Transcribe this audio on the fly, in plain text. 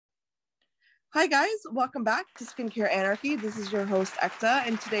Hi guys, welcome back to Skincare Anarchy. This is your host Ekta,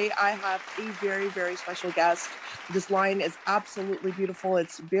 and today I have a very, very special guest. This line is absolutely beautiful.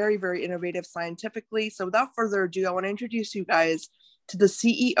 It's very, very innovative scientifically. So without further ado, I want to introduce you guys to the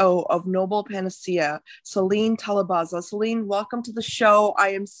CEO of Noble Panacea, Céline Talabaza. Céline, welcome to the show.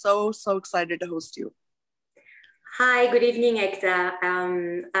 I am so, so excited to host you. Hi, good evening, Ekta.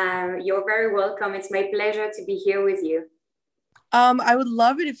 You're very welcome. It's my pleasure to be here with you. I would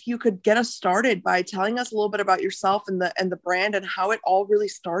love it if you could get us started by telling us a little bit about yourself and the brand and how it all really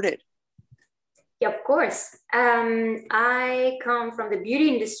started. Yeah, of course. I come from the beauty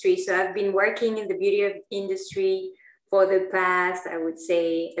industry, so I've been working in the beauty industry for the past, I would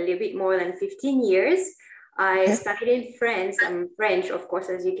say, a little bit more than 15 years. I started in France. I'm French, of course,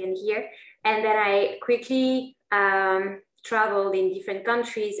 as you can hear, and then I quickly traveled in different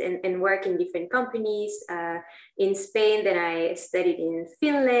countries and worked in different companies. In Spain, then I studied in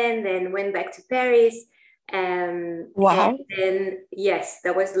Finland, then went back to Paris. Wow. And then, yes,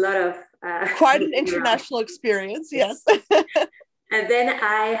 there was a lot of... quite an international experience, yes. And then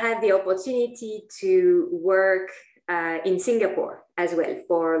I had the opportunity to work in Singapore as well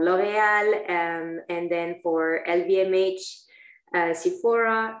for L'Oreal and then for LVMH,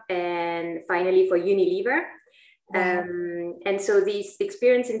 Sephora, and finally for Unilever. Wow. And so this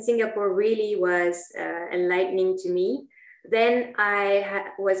experience in Singapore really was enlightening to me. Then I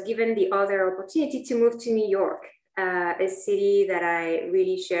was given the other opportunity to move to New York, a city that I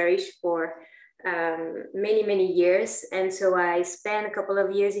really cherish for many, many years. And so I spent a couple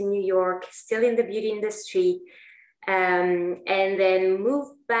of years in New York, still in the beauty industry, and then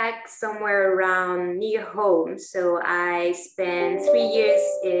moved back somewhere around near home. So I spent 3 years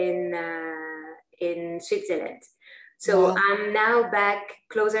in Switzerland. So wow. I'm now back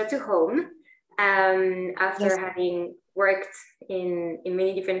closer to home after having worked in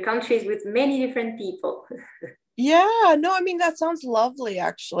many different countries with many different people. Yeah, no, I mean, that sounds lovely,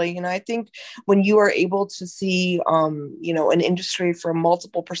 actually. I think when you are able to see, an industry from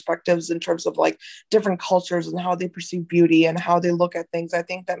multiple perspectives in terms of like different cultures and how they perceive beauty and how they look at things, I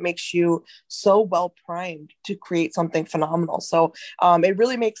think that makes you so well primed to create something phenomenal. So it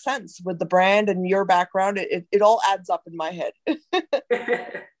really makes sense with the brand and your background. It all adds up in my head.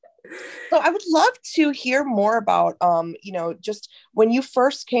 So I would love to hear more about, just when you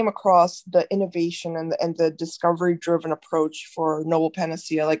first came across the innovation and the discovery-driven approach for Noble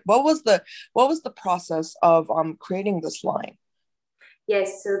Panacea. Like, what was the process of creating this line?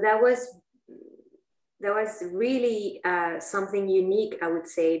 Yes, so that was really something unique, I would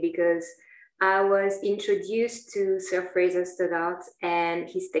say, because I was introduced to Sir Fraser Stoddart and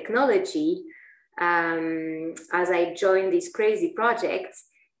his technology as I joined this crazy project.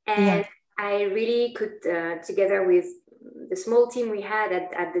 And I really could, together with the small team we had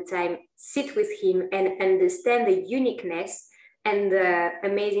at the time, sit with him and understand the uniqueness and the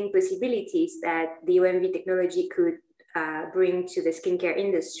amazing possibilities that the OMV technology could bring to the skincare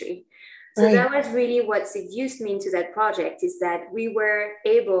industry. So that was really what seduced me into that project, is that we were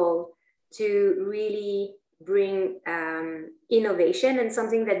able to really bring innovation and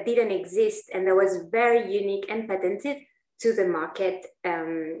something that didn't exist and that was very unique and patented to the market.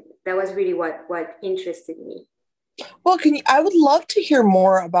 That was really what interested me. Well, I would love to hear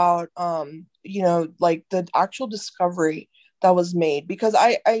more about, like the actual discovery that was made, because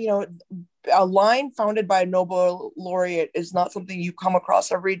I a line founded by a Nobel laureate is not something you come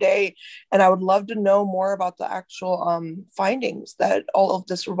across every day. And I would love to know more about the actual findings that all of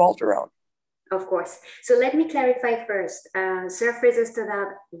this revolved around. Of course. So let me clarify first. Sir Fraser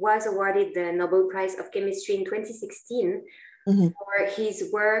Stoddart was awarded the Nobel Prize of Chemistry in 2016 for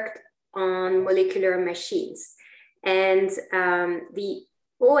his work on molecular machines. And the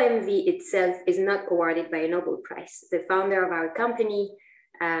OMV itself is not awarded by a Nobel Prize. The founder of our company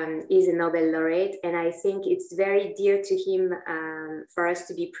is a Nobel laureate, and I think it's very dear to him for us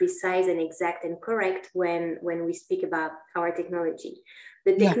to be precise and exact and correct when we speak about our technology.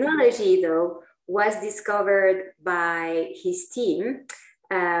 The technology, though, was discovered by his team,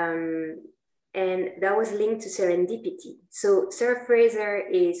 and that was linked to serendipity. So Sir Fraser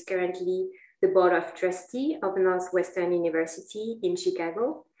is currently the board of trustee of Northwestern University in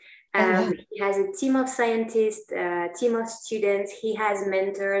Chicago. He has a team of scientists, a team of students. He has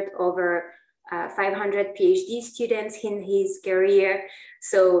mentored over 500 PhD students in his career.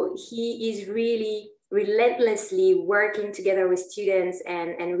 So he is really relentlessly working together with students,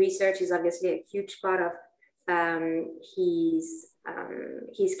 and research is obviously a huge part of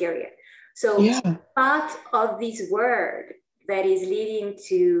his career. So part of this work that is leading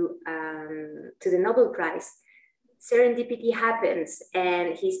to the Nobel Prize serendipity happens,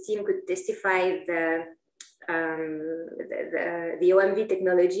 and his team could testify the OMV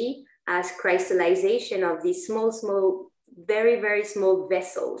technology as crystallization of these small, very, very small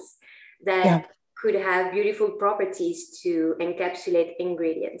vessels that could have beautiful properties to encapsulate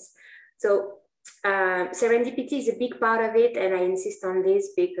ingredients. So serendipity is a big part of it, and I insist on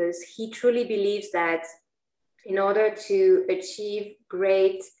this because he truly believes that in order to achieve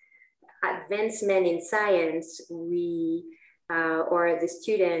great advancement in science, we or the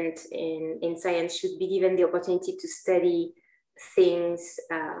student in science should be given the opportunity to study things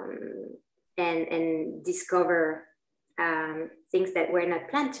and discover things that were not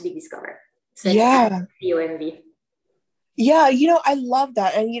planned to be discovered, such as the OMV. Yeah, I love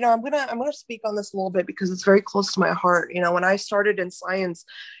that. And I'm gonna speak on this a little bit because it's very close to my heart. When I started in science,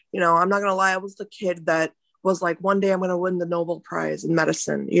 I'm not gonna lie, I was the kid that was like, one day I'm going to win the Nobel Prize in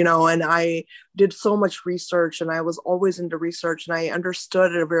medicine, and I did so much research, and I was always into research, and I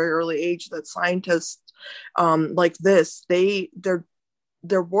understood at a very early age that scientists like this, their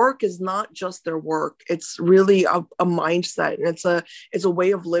work is not just their work. It's really a mindset, and it's a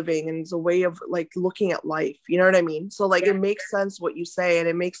way of living, and it's a way of like looking at life. You know what I mean? So like, it makes sense what you say, and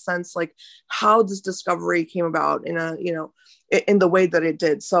it makes sense like how this discovery came about in in the way that it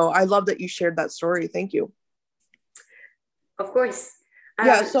did. So I love that you shared that story. Thank you. Of course.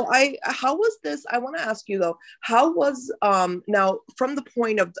 Yeah. So how was this? I want to ask you though, how was, now from the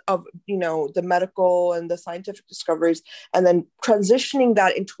point of, the medical and the scientific discoveries, and then transitioning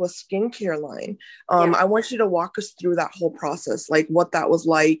that into a skincare line. I want you to walk us through that whole process, like what that was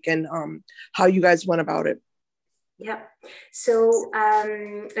like, and how you guys went about it. Yeah. So,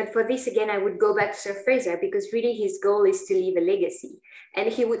 and for this, again, I would go back to Sir Fraser, because really his goal is to leave a legacy.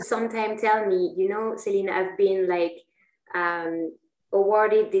 And he would sometimes tell me, Céline, I've been like,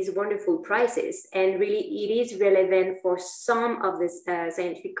 awarded these wonderful prizes, and really it is relevant for some of the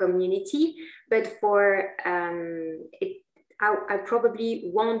scientific community, but for I probably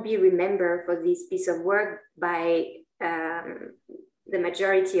won't be remembered for this piece of work by the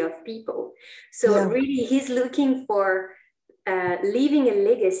majority of people. So really he's looking for leaving a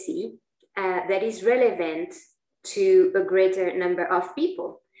legacy that is relevant to a greater number of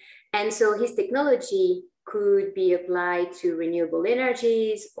people. And so his technology could be applied to renewable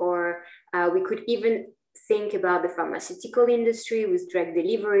energies, or we could even think about the pharmaceutical industry with drug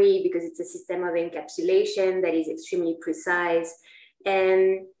delivery, because it's a system of encapsulation that is extremely precise.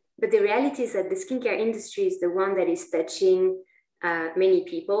 But the reality is that the skincare industry is the one that is touching many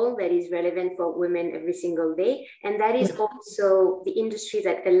people, that is relevant for women every single day. And that is also the industry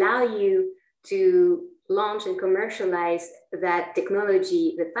that allow you to launch and commercialize that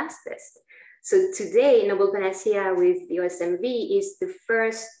technology the fastest. So today, Noble Panacea with the OSMV is the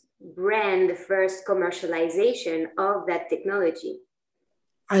first brand, the first commercialization of that technology.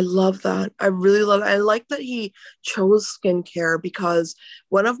 I love that. I really love it. I like that he chose skincare, because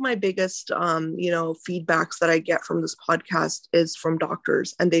one of my biggest, feedbacks that I get from this podcast is from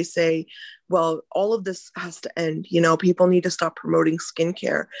doctors, and they say, well, all of this has to end. People need to stop promoting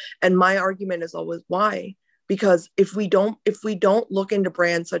skincare. And my argument is always, why? Because if we don't look into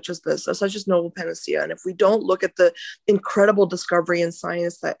brands such as this, such as Noble Panacea, and if we don't look at the incredible discovery and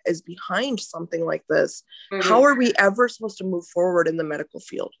science that is behind something like this, how are we ever supposed to move forward in the medical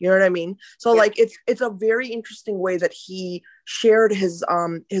field? You know what I mean? So like, it's a very interesting way that he shared his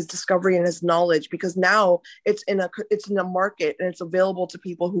discovery and his knowledge, because now it's in a market, and it's available to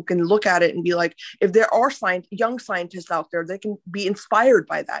people who can look at it and be like, if there are young scientists out there, they can be inspired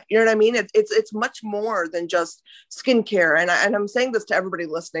by that. You know what I mean? It's much more than just skincare. And I'm saying this to everybody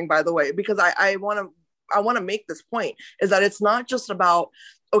listening, by the way, because I want to make this point, is that it's not just about,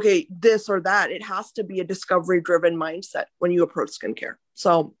 okay, this or that. It has to be a discovery driven mindset when you approach skincare.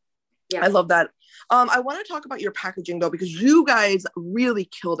 So I love that. I want to talk about your packaging though, because you guys really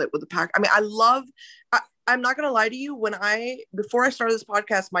killed it with the pack. I mean, I'm not going to lie to you. Before I started this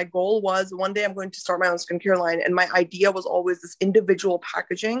podcast, my goal was one day I'm going to start my own skincare line. And my idea was always this individual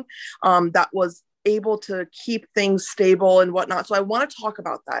packaging that was able to keep things stable and whatnot. So I want to talk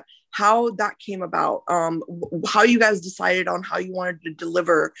about that, how that came about, how you guys decided on how you wanted to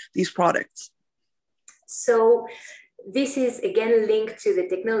deliver these products. So this is again linked to the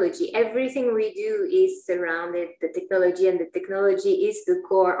technology. Everything we do is surrounded the technology, and the technology is the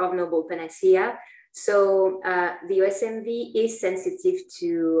core of Noble Panacea. So the OSMV is sensitive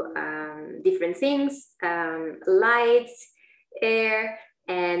to different things, light, air,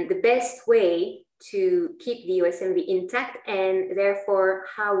 and the best way to keep the OSMV intact, and therefore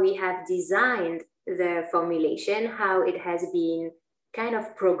how we have designed the formulation, how it has been kind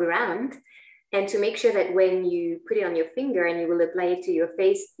of programmed, and to make sure that when you put it on your finger and you will apply it to your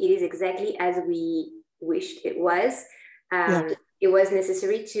face, it is exactly as we wished it was. Yeah. It was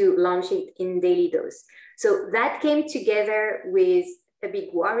necessary to launch it in daily dose. So that came together with a big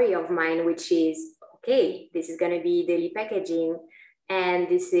worry of mine, which is, okay, this is going to be daily packaging, and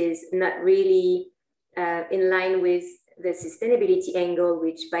this is not really in line with the sustainability angle,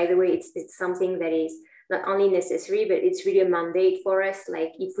 which, by the way, it's something that is not only necessary, but it's really a mandate for us.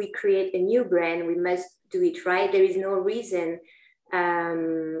 Like, if we create a new brand, we must do it right. There is no reason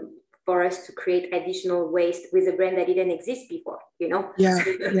for us to create additional waste with a brand that didn't exist before, you know? Yeah.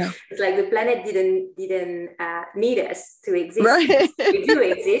 Yeah. It's like the planet didn't need us to exist. Right. We do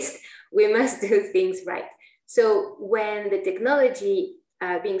exist. We must do things right. So when the technology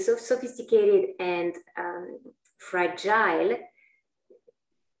being so sophisticated and fragile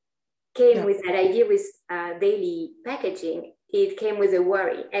came with that idea with daily packaging, it came with a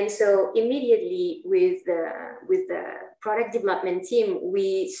worry. And so immediately with the product development team,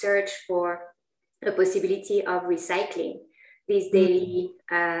 we searched for a possibility of recycling this daily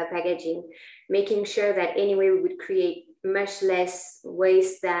packaging, making sure that anyway we would create much less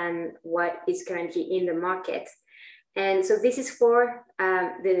waste than what is currently in the market. And so this is for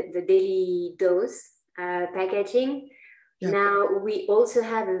the daily dose packaging. Yeah. Now, we also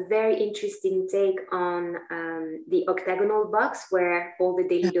have a very interesting take on the octagonal box where all the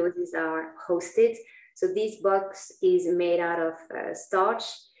daily doses are hosted. So this box is made out of starch,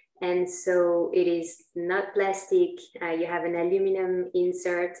 and so it is not plastic. You have an aluminum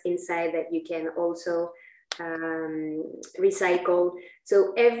insert inside that you can also recycle.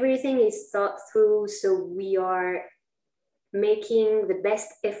 So everything is thought through. So we are making the best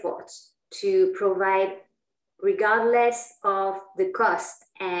effort to provide, regardless of the cost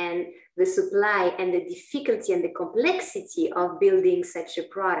and the supply and the difficulty and the complexity of building such a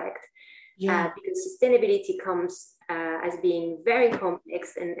product. Because sustainability comes as being very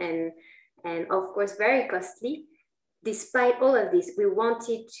complex and of course very costly. Despite all of this, we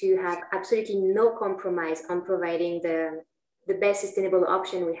wanted to have absolutely no compromise on providing the best sustainable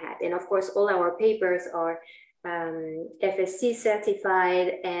option we had. And of course, all our papers are FSC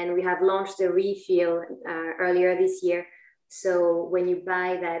certified, and we have launched a refill earlier this year. So when you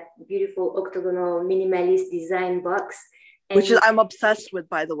buy that beautiful octagonal minimalist design box, which is I'm obsessed with,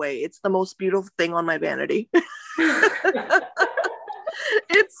 by the way, it's the most beautiful thing on my vanity.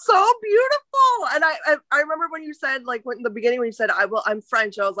 It's so beautiful. And I remember when you said, like, when in the beginning when you said I'm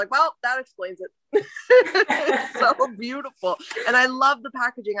French, I was like, well, that explains it. It's so beautiful. And I love the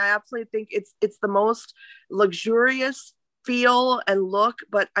packaging. I absolutely think it's the most luxurious feel and look,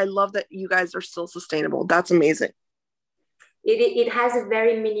 but I love that you guys are still sustainable. That's amazing. It has a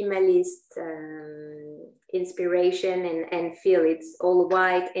very minimalist inspiration and feel. It's all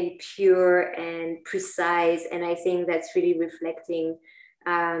white and pure and precise, and I think that's really reflecting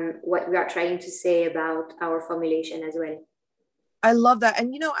what we are trying to say about our formulation as well. I love that.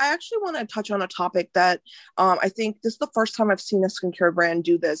 And, I actually want to touch on a topic that I think this is the first time I've seen a skincare brand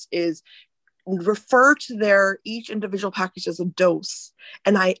do this, is refer to their each individual package as a dose.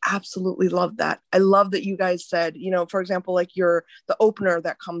 And I absolutely love that. I love that you guys said, for example, like the opener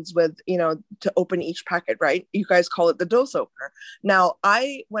that comes with, to open each packet, right? You guys call it the dose opener. Now,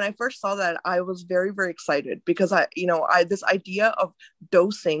 when I first saw that, I was very, very excited because this idea of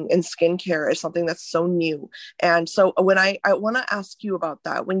dosing in skincare is something that's so new. And so when I want to ask you about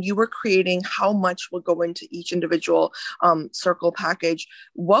that, when you were creating how much will go into each individual circle package,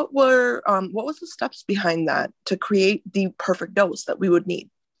 what was the steps behind that to create the perfect dose that we would need?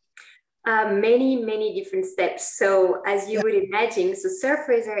 Many different steps. So as you would imagine, so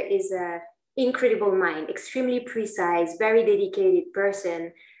Surfrazer is an incredible mind, extremely precise, very dedicated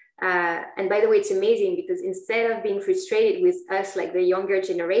person. And by the way, it's amazing because instead of being frustrated with us, like the younger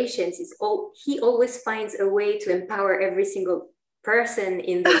generations, he always finds a way to empower every single person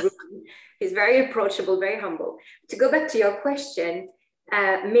in the room. He's very approachable, very humble. To go back to your question,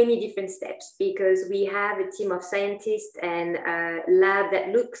 many different steps, because we have a team of scientists and a lab that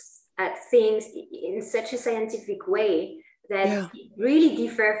looks at things in such a scientific way that really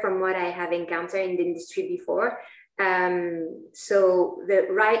differ from what I have encountered in the industry before. So the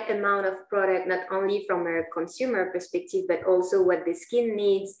right amount of product, not only from a consumer perspective, but also what the skin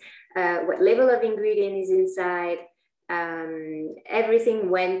needs, what level of ingredient is inside. Everything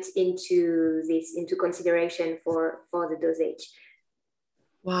went into consideration for the dosage.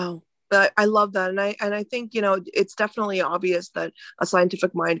 Wow. I love that. And I think, it's definitely obvious that a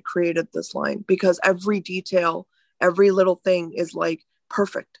scientific mind created this line, because every detail, every little thing is like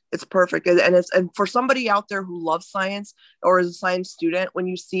perfect. It's perfect. And for somebody out there who loves science or is a science student, when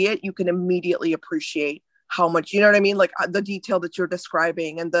you see it, you can immediately appreciate how much, you know what I mean? Like the detail that you're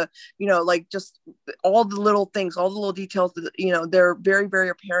describing and the, like just all the little things, all the little details that, they're very, very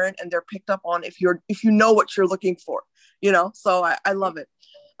apparent and they're picked up on if you know what you're looking for, so I love it.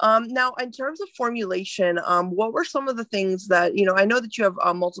 Now, in terms of formulation, what were some of the things that, I know that you have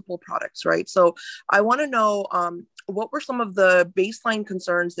multiple products, right? So I want to know what were some of the baseline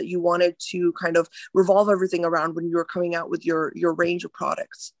concerns that you wanted to kind of revolve everything around when you were coming out with your range of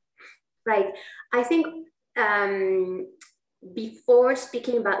products? Right. I think before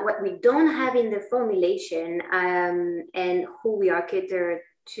speaking about what we don't have in the formulation and who we are catered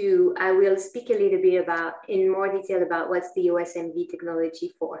to, I will speak a little bit about in more detail about what's the OSMV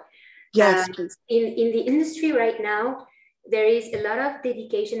technology for. Yes, please. In the industry right now, there is a lot of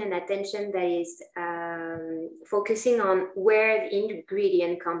dedication and attention that is focusing on where the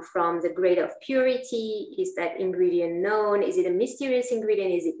ingredient comes from, the grade of purity, is that ingredient known, is it a mysterious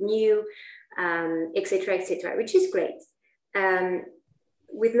ingredient, is it new, etc., which is great.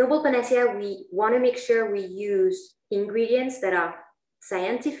 With Noble Panacea, we want to make sure we use ingredients that are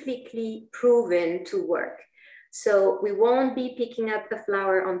scientifically proven to work. So we won't be picking up a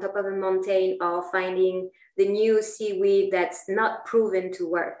flower on top of a mountain or finding the new seaweed that's not proven to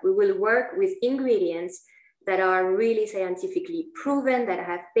work. We will work with ingredients that are really scientifically proven, that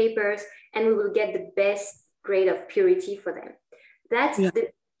have papers, and we will get the best grade of purity for them. That's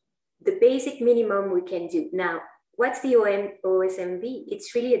the basic minimum we can do. Now, what's the OSMV?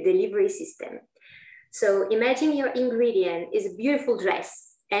 It's really a delivery system. So imagine your ingredient is a beautiful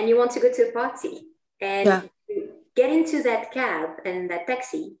dress and you want to go to a party and you get into that cab and that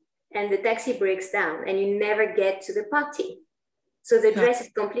taxi and the taxi breaks down and you never get to the party. So the dress is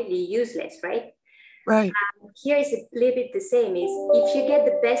completely useless, right? Right. Here is a little bit the same, is if you get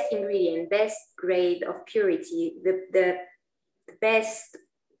the best ingredient, best grade of purity, the best,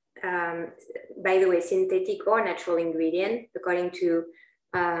 by the way, synthetic or natural ingredient, according to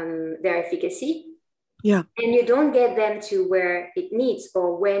their efficacy, and you don't get them to where it needs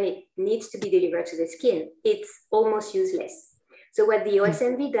or when it needs to be delivered to the skin, it's almost useless. So what the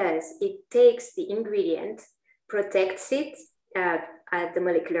OSMV does, it takes the ingredient, protects it at the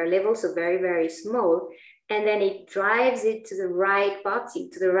molecular level, so very, very small, and then it drives it to the right party,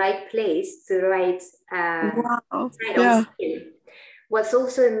 to the right place, to the right side on skin. What's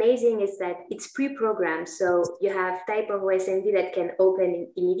also amazing is that it's pre-programmed. So you have type of OSMV that can open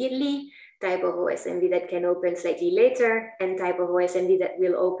immediately, type of OSMV that can open slightly later, and type of OSMV that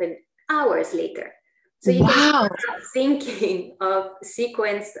will open hours later. So you can start thinking of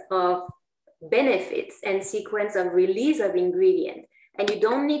sequence of benefits and sequence of release of ingredient. And you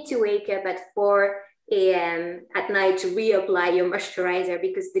don't need to wake up at 4 a.m. at night to reapply your moisturizer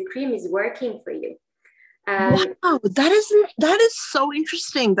because the cream is working for you. Wow, that is so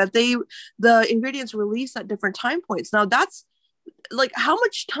interesting that the ingredients release at different time points. Now that's like, how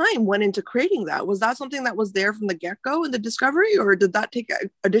much time went into creating that? Was that something that was there from the get-go in the discovery, or did that take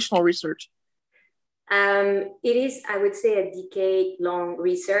additional research? It is, I would say, a decade-long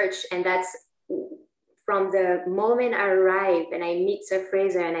research, and that's from the moment I arrive and I meet Sir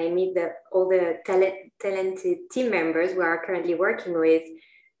Fraser and I meet all the talented team members we are currently working with,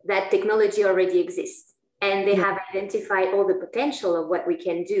 that technology already exists. And they have identified all the potential of what we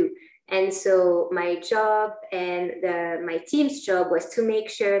can do. And so my job and my team's job was to make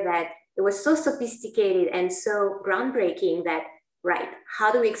sure that it was so sophisticated and so groundbreaking that, right,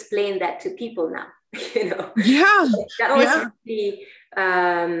 how do we explain that to people now? That was really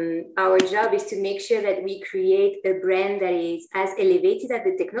our job, is to make sure that we create a brand that is as elevated as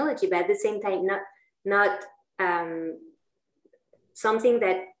the technology, but at the same time, not something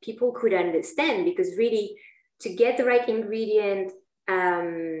that people could understand, because really to get the right ingredient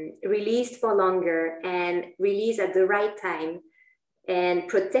released for longer and released at the right time and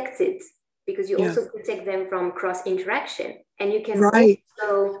protected, because you also protect them from cross interaction, and you can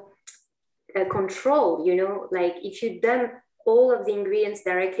also control, like if you dump all of the ingredients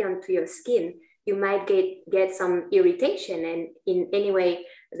directly onto your skin, you might get some irritation, and in any way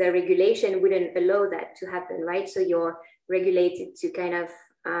the regulation wouldn't allow that to happen, right? So you're regulated to kind of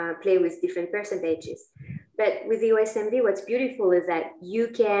play with different percentages. But with the OSMD, what's beautiful is that you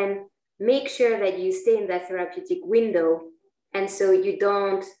can make sure that you stay in that therapeutic window, and so you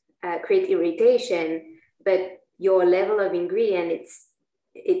don't create irritation, but your level of ingredient,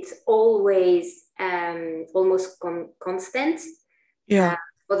 it's always almost constant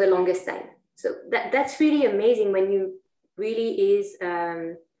for the longest time. So that's really amazing when you really is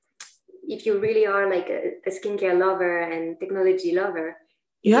if you really are like a skincare lover and technology lover,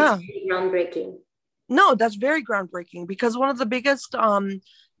 it's Yeah. really groundbreaking. No, that's very groundbreaking because one of the biggest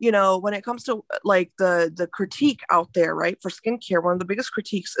when it comes to like the critique out there, right, for skincare, one of the biggest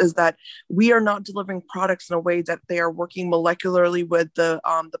critiques is that we are not delivering products in a way that they are working molecularly with the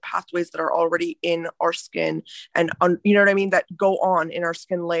pathways that are already in our skin and you know what I mean, that go on in our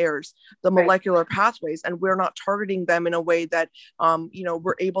skin layers, the Right. molecular pathways, and we're not targeting them in a way that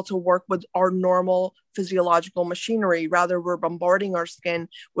we're able to work with our normal physiological machinery. Rather, we're bombarding our skin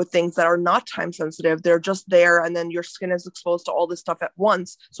with things that are not time sensitive. They're just there, and then your skin is exposed to all this stuff at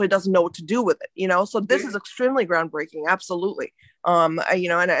once, so it doesn't know what to do with it. So this is extremely groundbreaking. Absolutely. And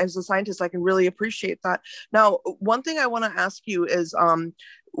as a scientist, I can really appreciate that. Now, one thing I want to ask you is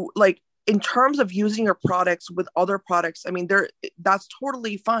like, in terms of using your products with other products, I mean, that's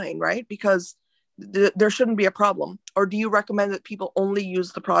totally fine, right? Because there shouldn't be a problem. Or do you recommend that people only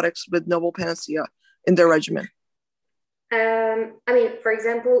use the products with Noble Panacea in their regimen? I mean, for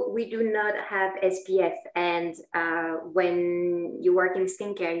example, we do not have SPF, and when you work in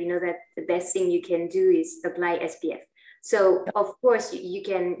skincare, you know that the best thing you can do is apply SPF. So, of course, you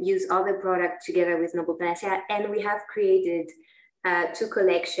can use other products together with Noble Panacea, and we have created two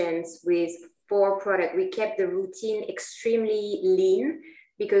collections with four products. We kept the routine extremely lean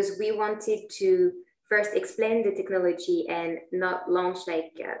because we wanted to first explain the technology and not launch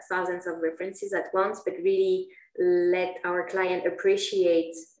like thousands of references at once, but really let our client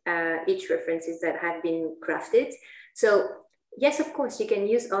appreciate each references that have been crafted. So yes, of course, you can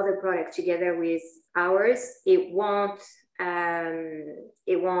use other products together with ours. It won't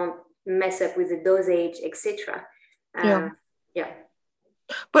mess up with the dosage, etc. Yeah. Yeah.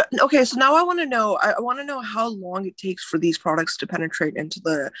 But okay, so now I want to know how long it takes for these products to penetrate into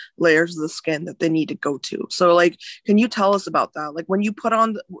the layers of the skin that they need to go to. So like, can you tell us about that? Like when you put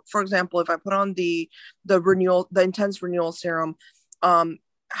on, for example, if I put on the intense renewal serum,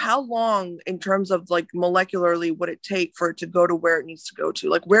 how long in terms of like molecularly would it take for it to go to where it needs to go to?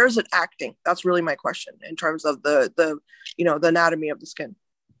 Like where is it acting? That's really my question in terms of the anatomy of the skin.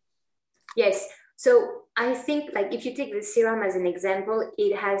 Yes. So I think like if you take the serum as an example,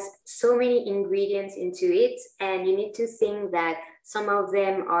 it has so many ingredients into it, and you need to think that some of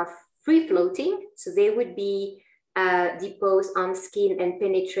them are free floating, so they would be deposed on skin and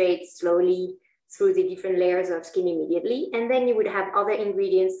penetrate slowly through the different layers of skin immediately, and then you would have other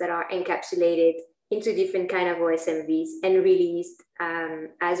ingredients that are encapsulated into different kind of OSMVs and released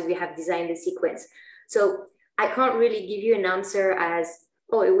as we have designed the sequence. So I can't really give you an answer as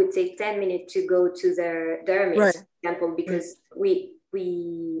oh, it would take 10 minutes to go to the dermis, Right. for example, Right. because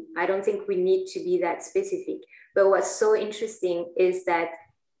I don't think we need to be that specific. But what's so interesting is that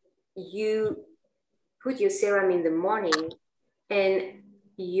you put your serum in the morning and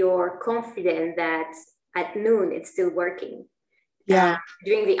you're confident that at noon it's still working. Uh, Yeah.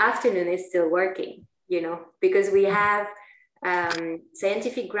 During the afternoon it's still working, because we have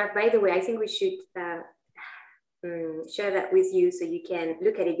scientific graph. By the way, I think we should share that with you so you can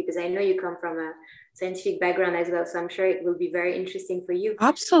look at it, because I know you come from a scientific background as well, so I'm sure it will be very interesting for you.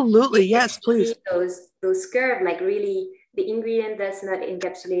 Absolutely. You can Yes, please. see those curves, like really the ingredient that's not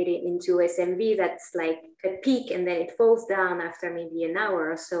encapsulated into SMV, that's like a peak and then it falls down after maybe an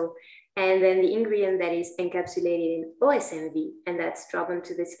hour or so, and then the ingredient that is encapsulated in OSMV and that's dropped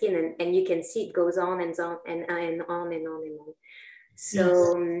onto the skin, and you can see it goes on and on and on and on and on and on. Yes.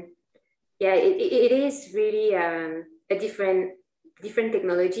 So yeah, it is really a different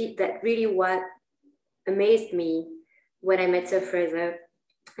technology. That really what amazed me when I met Sir Fraser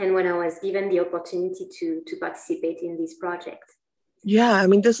and when I was given the opportunity to participate in this project. Yeah, I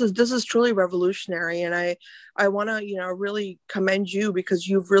mean, this is truly revolutionary, and I want to really commend you because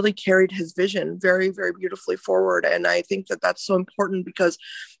you've really carried his vision very, very beautifully forward. And I think that that's so important because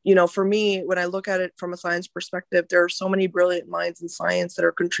for me, when I look at it from a science perspective, there are so many brilliant minds in science that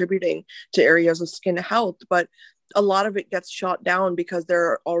are contributing to areas of skin health, but a lot of it gets shot down because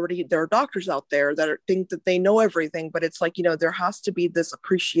there are doctors out there that think that they know everything. But it's like, there has to be this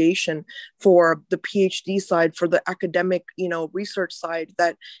appreciation for the PhD side, for the academic research side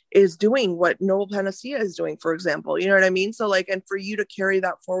that is doing what Noble Panacea is doing, for example. You know what I mean? So like, and for you to carry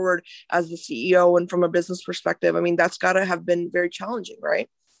that forward as the CEO and from a business perspective, I mean, that's got to have been very challenging, right?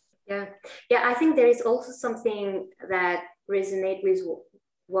 Yeah, yeah. I think there is also something that resonates with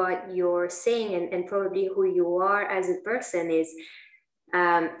what you're saying, and probably who you are as a person is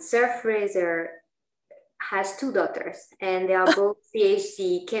Sir Fraser has two daughters and they are both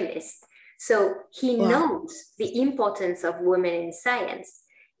PhD chemists. So he Wow. knows the importance of women in science,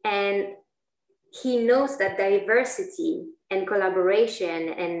 and he knows that diversity and collaboration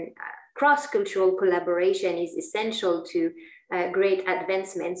and cross-cultural collaboration is essential to great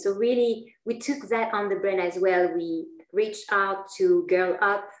advancement. So really, we took that on the brand as well. We reached out to Girl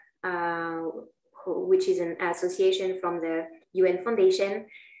Up, which is an association from the UN Foundation.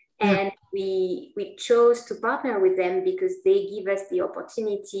 And we chose to partner with them because they give us the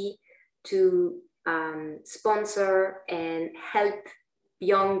opportunity to sponsor and help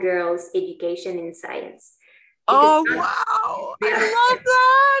young girls' education in science. Oh, wow. I love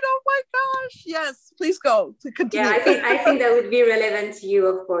that. Oh my gosh. Yes, please go. Continue. Yeah, I think that would be relevant to you,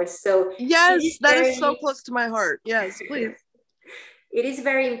 of course. So yes, that is so close to my heart. Yes, please. It is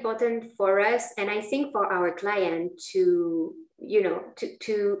very important for us, and I think for our client to, you know,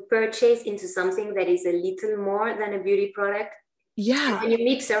 to purchase into something that is a little more than a beauty product. Yeah. When you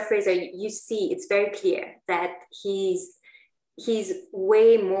meet Surfacer, you see it's very clear that he's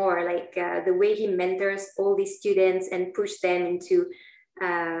way more like the way he mentors all these students and push them into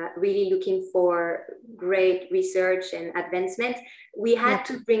really looking for great research and advancement. We had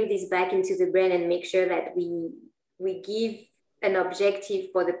to bring this back into the brand and make sure that we give an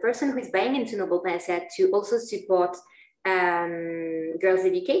objective for the person who is buying into Noble Panacea to also support girls'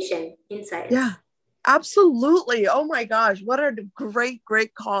 education in science. Yeah. Absolutely. Oh my gosh, what a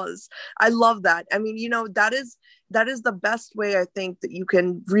great cause. I love that. I mean, you know, that is the best way I think that you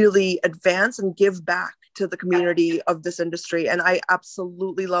can really advance and give back to the community of this industry. And I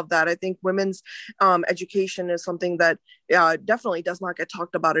absolutely love that. I think women's education is something that definitely does not get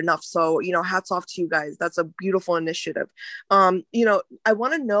talked about enough. So, you know, hats off to you guys. That's a beautiful initiative. You know, I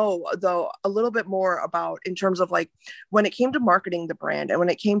want to know though a little bit more about in terms of like when it came to marketing the brand and when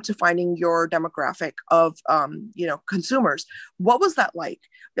it came to finding your demographic of you know, consumers, what was that like?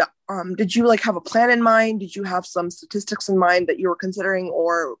 Did you like have a plan in mind? Did you have some statistics in mind that you were considering,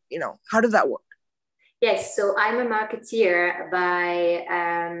 or you know, how did that work? Yes, so I'm a marketeer by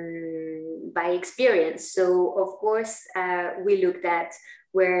experience. So of course, we looked at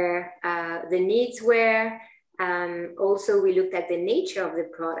where the needs were. Also, we looked at the nature of the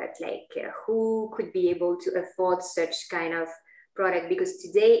product, like who could be able to afford such kind of product, because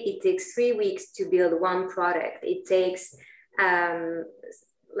today it takes 3 weeks to build one product. It takes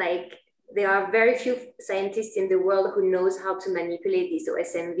like there are very few scientists in the world who knows how to manipulate this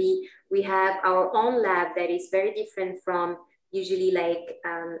OSMV. We have our own lab that is very different from usually like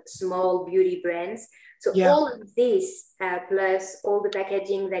small beauty brands. So all of this, plus all the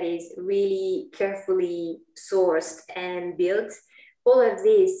packaging that is really carefully sourced and built, all of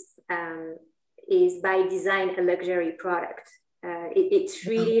this is by design a luxury product. It's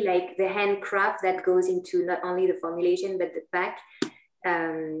really like the handcraft that goes into not only the formulation, but the pack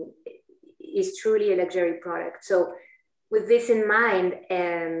is truly a luxury product. So with this in mind,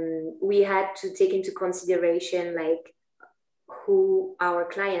 we had to take into consideration like who our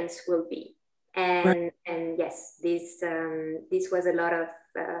clients will be. And yes, this was a lot of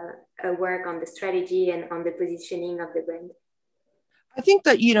work on the strategy and on the positioning of the brand. I think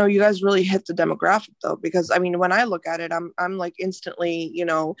that, you know, you guys really hit the demographic though, because I mean, when I look at it, I'm like instantly, you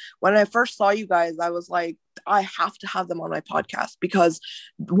know, when I first saw you guys, I was like, I have to have them on my podcast because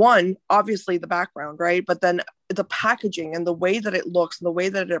one, obviously the background, right? But then the packaging and the way that it looks and the way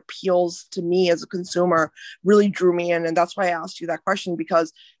that it appeals to me as a consumer really drew me in. And that's why I asked you that question,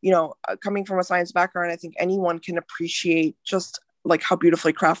 because, you know, coming from a science background, I think anyone can appreciate just like how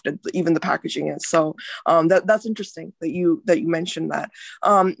beautifully crafted even the packaging is. So that's interesting that you mentioned that.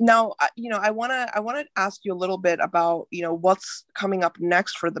 Now, you know, I want to ask you a little bit about, you know, what's coming up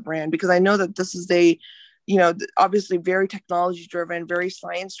next for the brand, because I know that this is a, you know, obviously very technology driven, very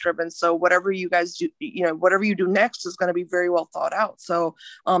science driven. So whatever you guys do, you know, whatever you do next is going to be very well thought out. So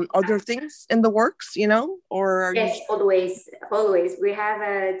are there things in the works, you know, or are yes, always. We have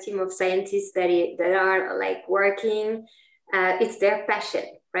a team of scientists that are like working. It's their passion,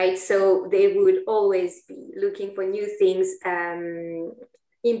 right? So they would always be looking for new things,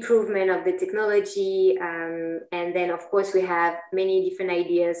 improvement of the technology. And then, of course, we have many different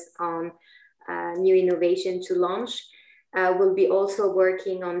ideas on new innovation to launch. We'll be also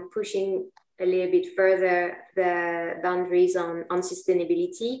working on pushing a little bit further the boundaries on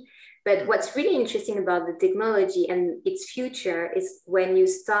sustainability. But what's really interesting about the technology and its future is when you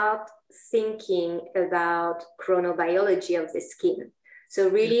start thinking about chronobiology of the skin. So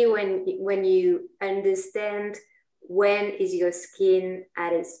really when you understand when is your skin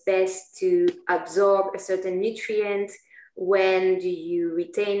at its best to absorb a certain nutrient, when do you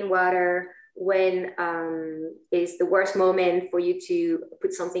retain water, when is the worst moment for you to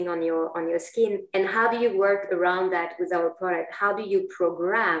put something on your skin, and how do you work around that with our product? How do you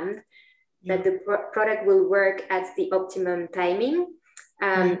program that the product will work at the optimum timing?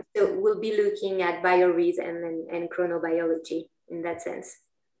 Right. So we'll be looking at biorhythm and chronobiology in that sense.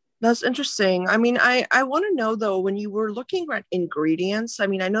 That's interesting. I mean, I want to know though, when you were looking at ingredients, I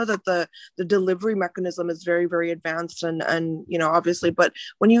mean, I know that the delivery mechanism is very, very advanced and obviously, but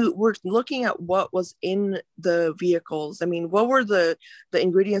when you were looking at what was in the vehicles, I mean, what were the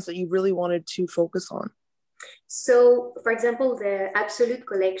ingredients that you really wanted to focus on? So, for example, the Absolute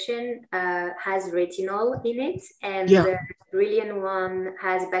collection has retinol in it, and Yeah. the Brilliant one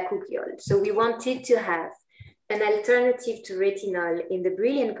has bakuchiol. So we wanted to have an alternative to retinol in the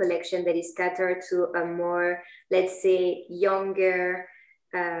Brilliant collection that is catered to a more, let's say, younger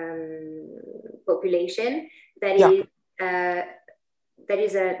population that Yeah. is uh, that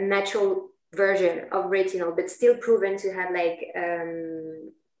is a natural version of retinol, but still proven to have like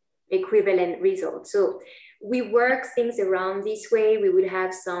equivalent results. So we work things around this way. We would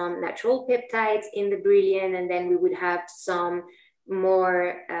have some natural peptides in the Brilliant, and then we would have some more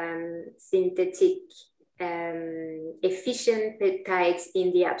synthetic efficient peptides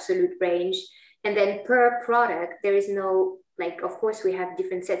in the Absolute range. And then per product, there is no, like, of course, we have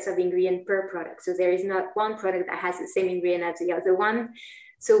different sets of ingredient per product. So there is not one product that has the same ingredient as the other one.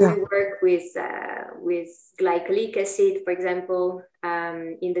 So we Yeah. work with glycolic acid, for example,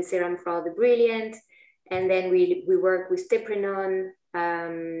 in the serum for the Brilliant. And then we work with teprenon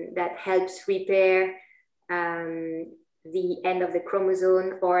that helps repair the end of the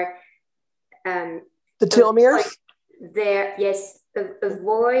chromosome, or The telomeres?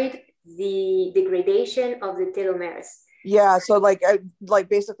 avoid the degradation of the telomeres. Yeah, so like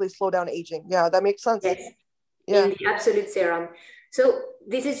basically slow down aging. Yeah, that makes sense. Yes, Yeah. in the Absolute serum. So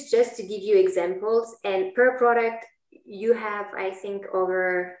this is just to give you examples, and per product you have, I think,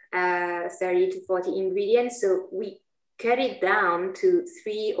 over 30 to 40 ingredients. So we cut it down to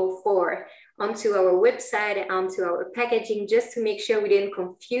 3 or 4 onto our website and onto our packaging, just to make sure we didn't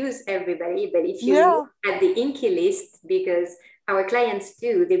confuse everybody. But if you Yeah. look at the Inky list, because our clients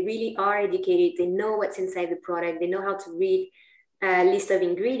do, they really are educated, they know what's inside the product, they know how to read a list of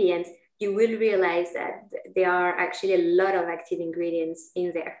ingredients, you will realize that there are actually a lot of active ingredients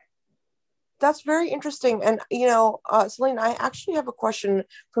in there. That's very interesting. And, Celine, I actually have a question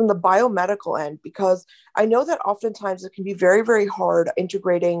from the biomedical end, because I know that oftentimes it can be very, very hard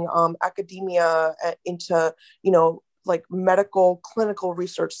integrating academia into, like medical clinical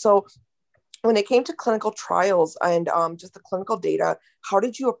research. So when it came to clinical trials and just the clinical data, how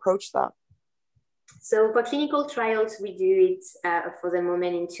did you approach that? So for clinical trials, we do it for the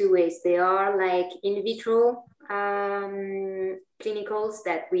moment in 2 ways. They are like in vitro clinicals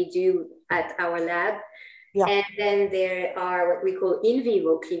that we do at our lab. Yeah. And then there are what we call in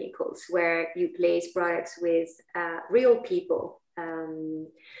vivo clinicals, where you place products with real people.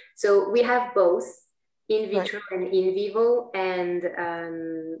 So we have both in vitro and in vivo, and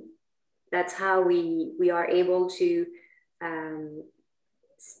that's how we are able to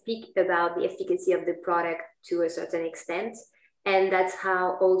speak about the efficacy of the product to a certain extent. And that's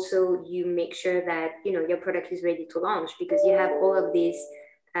how also you make sure that your product is ready to launch, because you have all of these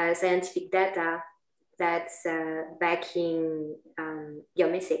scientific data that's backing your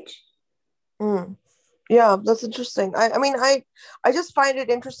message. Yeah, that's interesting. I mean, I just find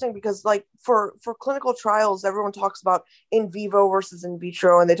it interesting because, like, for clinical trials, everyone talks about in vivo versus in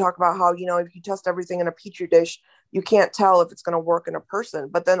vitro, and they talk about how, if you test everything in a petri dish, you can't tell if it's going to work in a person.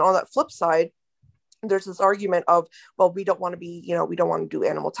 But then on that flip side, there's this argument of, well, we don't want to be, we don't want to do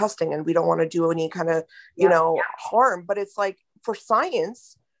animal testing, and we don't want to do any kind of, harm. But it's like, for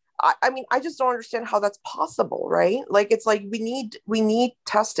science, I mean, I just don't understand how that's possible, right? Like, it's like we need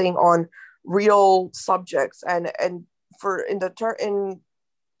testing on real subjects, and for in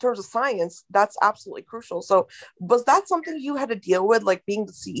terms of science, that's absolutely crucial. So was that something you had to deal with, like being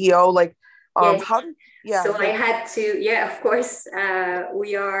the CEO? Like, yes. how did so I had to, of course,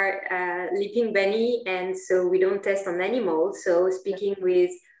 we are Leaping Bunny, and so we don't test on animals. So speaking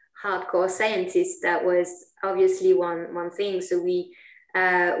with hardcore scientists, that was obviously one thing. So we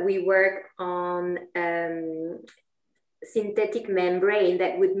work on synthetic membrane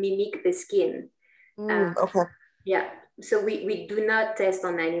that would mimic the skin. Okay. Yeah. So we do not test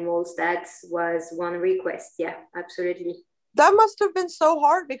on animals. That was one request. Yeah, absolutely. That must have been so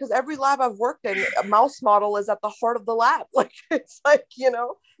hard, because every lab I've worked in, a mouse model is at the heart of the lab. Like, it's like,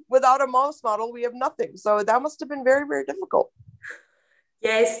 without a mouse model, we have nothing. So that must have been very, very difficult.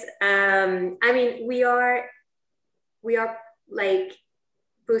 Yes. I mean, we are like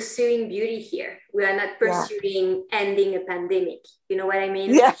pursuing beauty here. We are not pursuing ending a pandemic. You know what I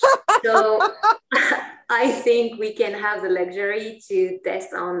mean? Yeah. So I think we can have the luxury to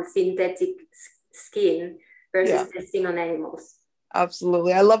test on synthetic skin versus testing on animals.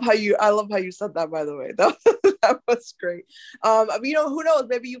 Absolutely. I love how you said that, by the way. That was great. Who knows?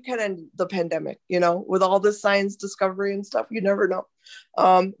 Maybe you can end the pandemic, with all this science discovery and stuff. You never know.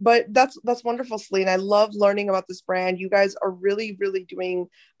 But that's wonderful, Celine. I love learning about this brand. You guys are really, really doing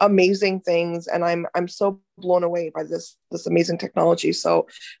amazing things, and I'm so blown away by this amazing technology. So,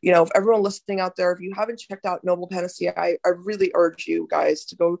 if everyone listening out there, if you haven't checked out Noble Panacea, I really urge you guys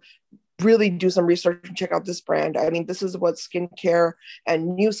to go really do some research and check out this brand. I mean, this is what skincare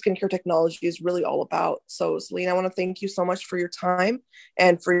and new skincare technology is really all about. So, Celine, I want to thank you so much for your time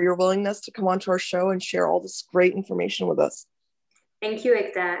and for your willingness to come onto our show and share all this great information with us. Thank you,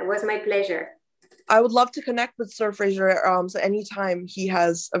 Ekta. It was my pleasure. I would love to connect with Sir Fraser so anytime he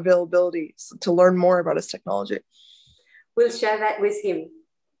has availability to learn more about his technology. We'll share that with him.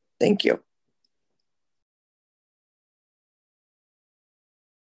 Thank you.